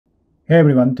Hey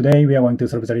everyone, today we are going to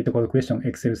solve the LeetCode question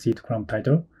Excel sheet column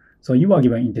title. So you are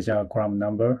given integer column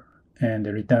number and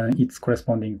return its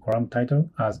corresponding column title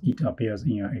as it appears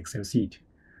in your Excel sheet.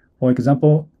 For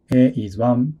example, A is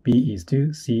 1, B is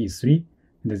 2, C is 3,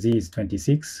 and Z is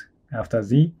 26 after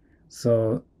Z.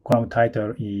 So column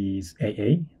title is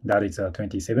AA, that is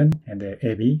 27, and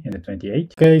AB and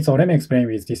 28. Okay, so let me explain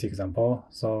with this example.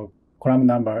 So column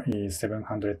number is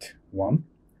 701.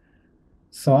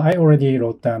 So I already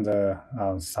wrote down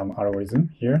some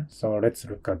algorithm here. So let's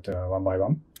look at one by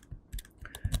one.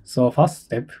 So first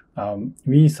step,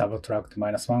 we subtract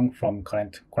 -1 from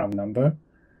current column number.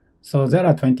 So there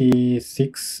are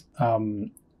 26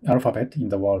 alphabet in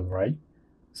the world, right?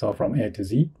 So from A to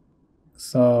Z.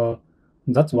 So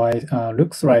that's why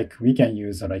looks like we can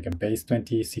use like a base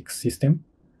 26 system.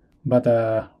 But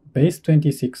base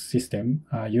 26 system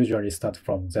usually start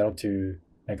from 0 to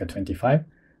like a 25.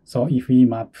 So if we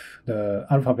map the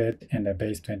alphabet and the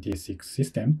base 26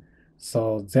 system,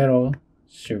 so 0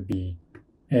 should be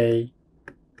A,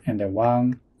 and the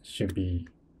 1 should be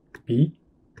B,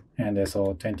 and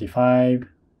so 25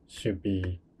 should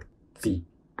be Z.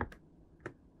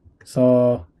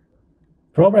 So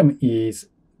problem is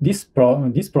this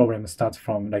problem starts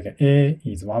from like A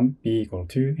is 1, B equal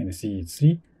 2, and C is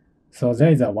 3. So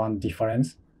there is a 1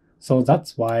 difference. So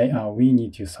that's why we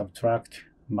need to subtract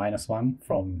 -1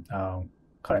 from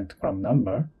current column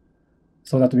number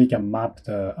so that we can map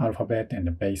the alphabet and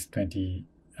the base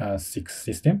 26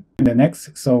 system. And the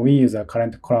next, so we use a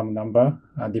current column number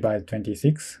divide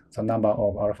 26, so number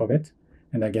of alphabet,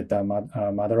 and I get the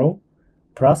mother row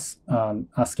plus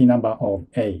ASCII number of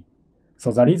A.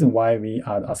 So the reason why we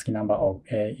add ASCII number of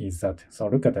A is that, so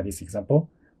look at this example.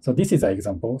 So this is an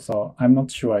example, so I'm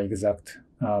not sure exact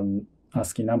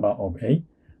ASCII number of A.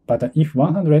 But if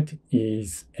 100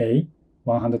 is A,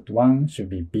 101 should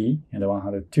be B, and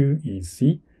 102 is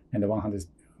C, and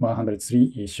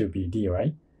 103 should be D,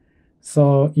 right?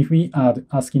 So if we add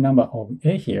ASCII number of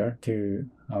A here to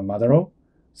mother row,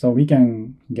 so we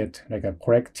can get like a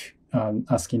correct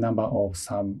ASCII number of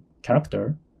some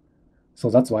character. So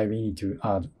that's why we need to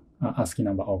add ASCII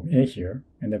number of A here,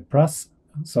 and then plus,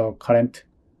 so current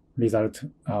result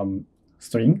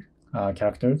string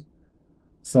characters.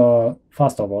 So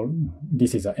first of all,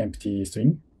 this is an empty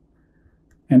string,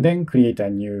 and then create a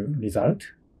new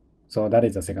result. So that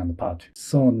is the second part.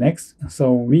 So next,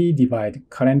 so we divide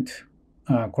current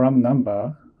column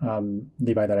number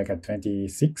divided like a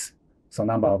 26, so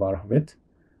number of alphabet.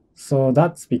 So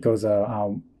that's because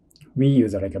we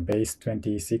use like a base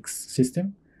 26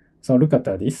 system. So look at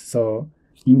this. So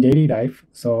in daily life,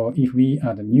 so if we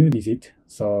add a new digit,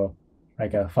 so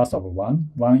like first of all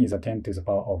 1 is a 10 to the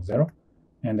power of 0.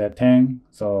 And 10,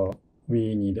 so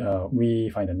we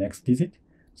find the next digit.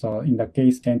 So in that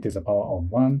case, 10 to the power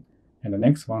of 1, and the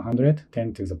next 100,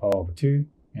 10 to the power of 2,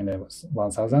 and then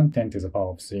 1000, 10 to the power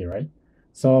of 3, right?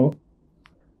 So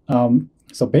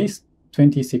so base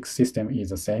 26 system is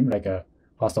the same, like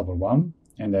first of all 1,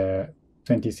 and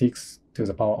 26 to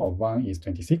the power of 1 is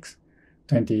 26,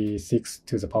 26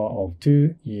 to the power of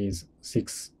 2 is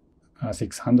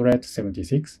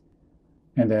 676.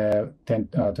 And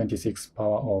 26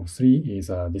 power of 3 is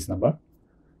this number.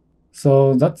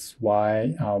 So that's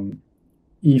why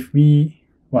if we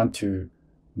want to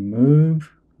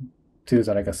move to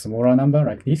the like a smaller number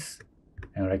like this,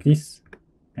 and like this,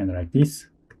 and like this,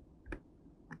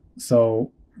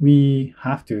 so we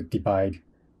have to divide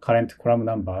current column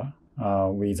number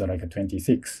with like a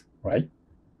 26, right?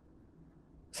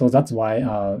 So that's why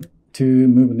to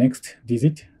move next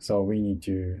digit, so we need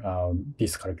to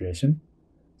this calculation.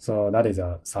 So that is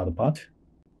a third part.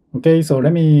 Okay, so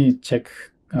let me check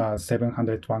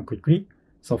 701 quickly.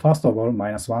 So first of all,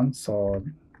 -1, so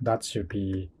that should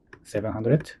be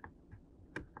 700.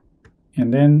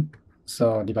 And then,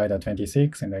 so divide the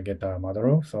 26, and I get the mother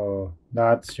row. So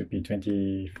that should be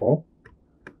 24.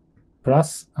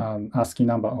 Plus ASCII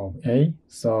number of A.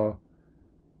 So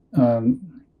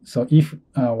so if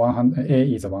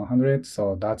A is 100,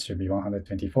 so that should be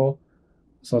 124.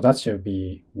 So that should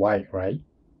be Y, right?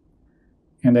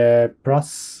 And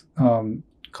plus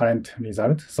current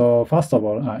result. So first of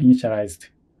all, initialized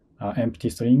empty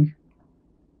string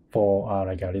for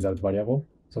like a result variable.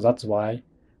 So that's why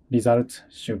result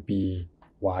should be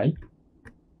Y,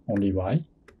 only Y.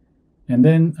 And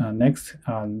then next,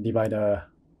 divide the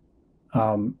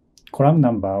column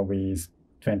number with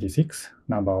 26,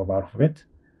 number of alphabet.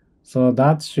 So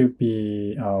that should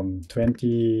be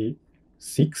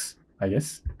 26, I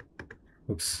guess.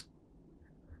 Oops.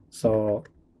 So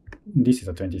this is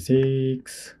a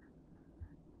 26.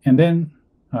 And then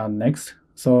next,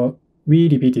 so we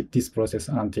repeated this process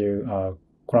until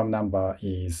column number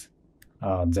is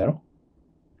 0,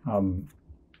 0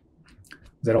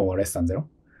 or less than 0.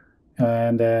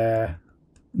 And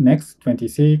next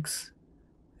 26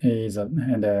 is,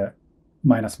 and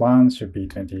minus 1 should be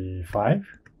 25.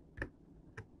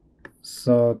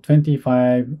 So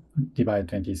 25 divide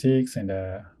 26 and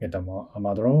get a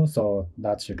mod row. So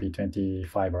that should be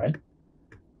 25, right?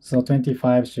 So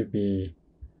 25 should be,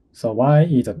 so y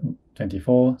is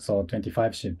 24, so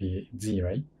 25 should be z,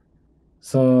 right?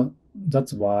 So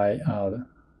that's why,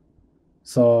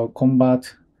 so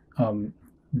convert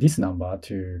this number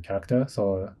to character,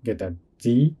 so get a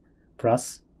z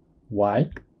plus y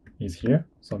is here.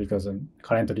 So because the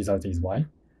current result is y,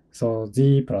 so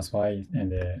z plus y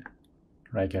and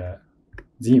like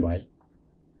zy.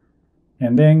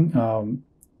 And then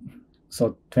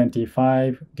so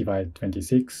 25 divided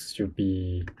 26 should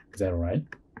be 0, right?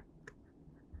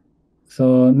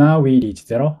 So now we reach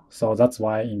 0. So that's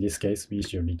why in this case we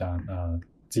should return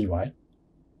zy.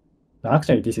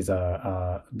 Actually, this is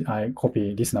I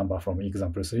copy this number from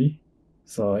example 3.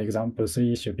 So example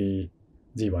 3 should be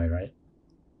zy, right?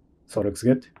 So looks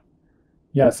good.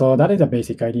 Yeah, so that is the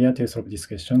basic idea to solve this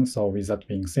question. So with that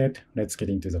being said, let's get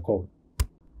into the code.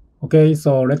 Okay,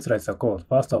 so let's write the code.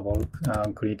 First of all,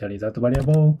 create a result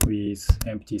variable with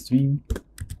empty string.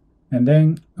 And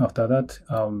then after that,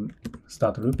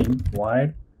 start looping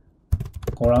while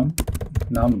column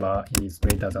number is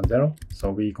greater than 0.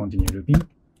 So we continue looping.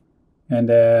 And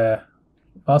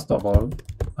first of all,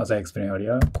 as I explained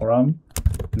earlier, column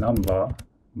number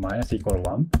minus equal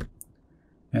 1.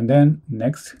 And then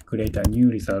next, create a new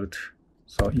result.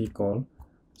 So equal.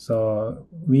 So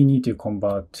we need to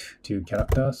convert to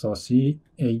character. So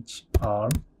CHR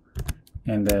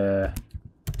and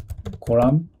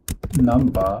column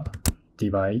number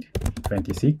divide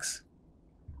 26.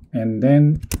 And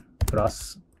then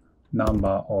plus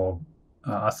number of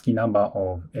ASCII number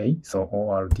of A. So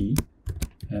ORD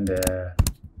and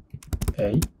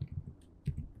A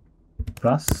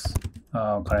plus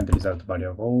current result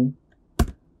variable.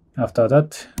 After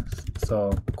that,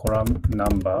 so column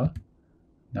number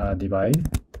divide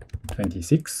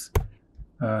 26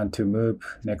 to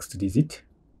move next digit.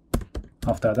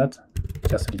 After that,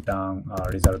 just return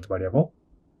result variable.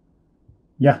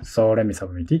 Yeah, so let me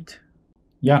submit it.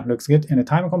 Yeah, looks good. And the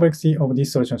time complexity of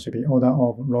this solution should be order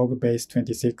of log base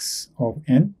 26 of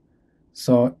n.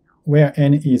 So where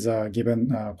n is a given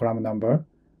column number.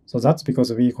 So that's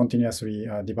because we continuously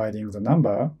dividing the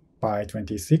number by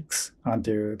 26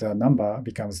 until the number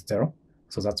becomes 0.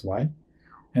 So that's why.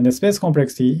 And the space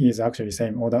complexity is actually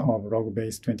same order of log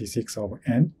base 26 of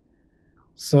n.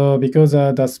 So because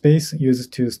the space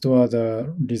used to store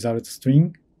the result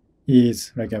string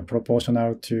is like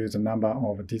proportional to the number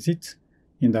of digits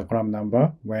in the column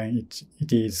number when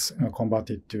it is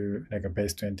converted to like a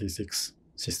base 26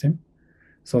 system.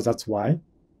 So that's why.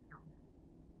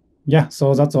 Yeah,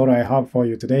 so that's all I have for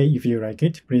you today. If you like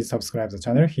it, please subscribe to the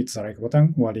channel, hit the like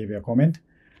button, or leave a comment.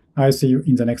 I'll see you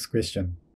in the next question.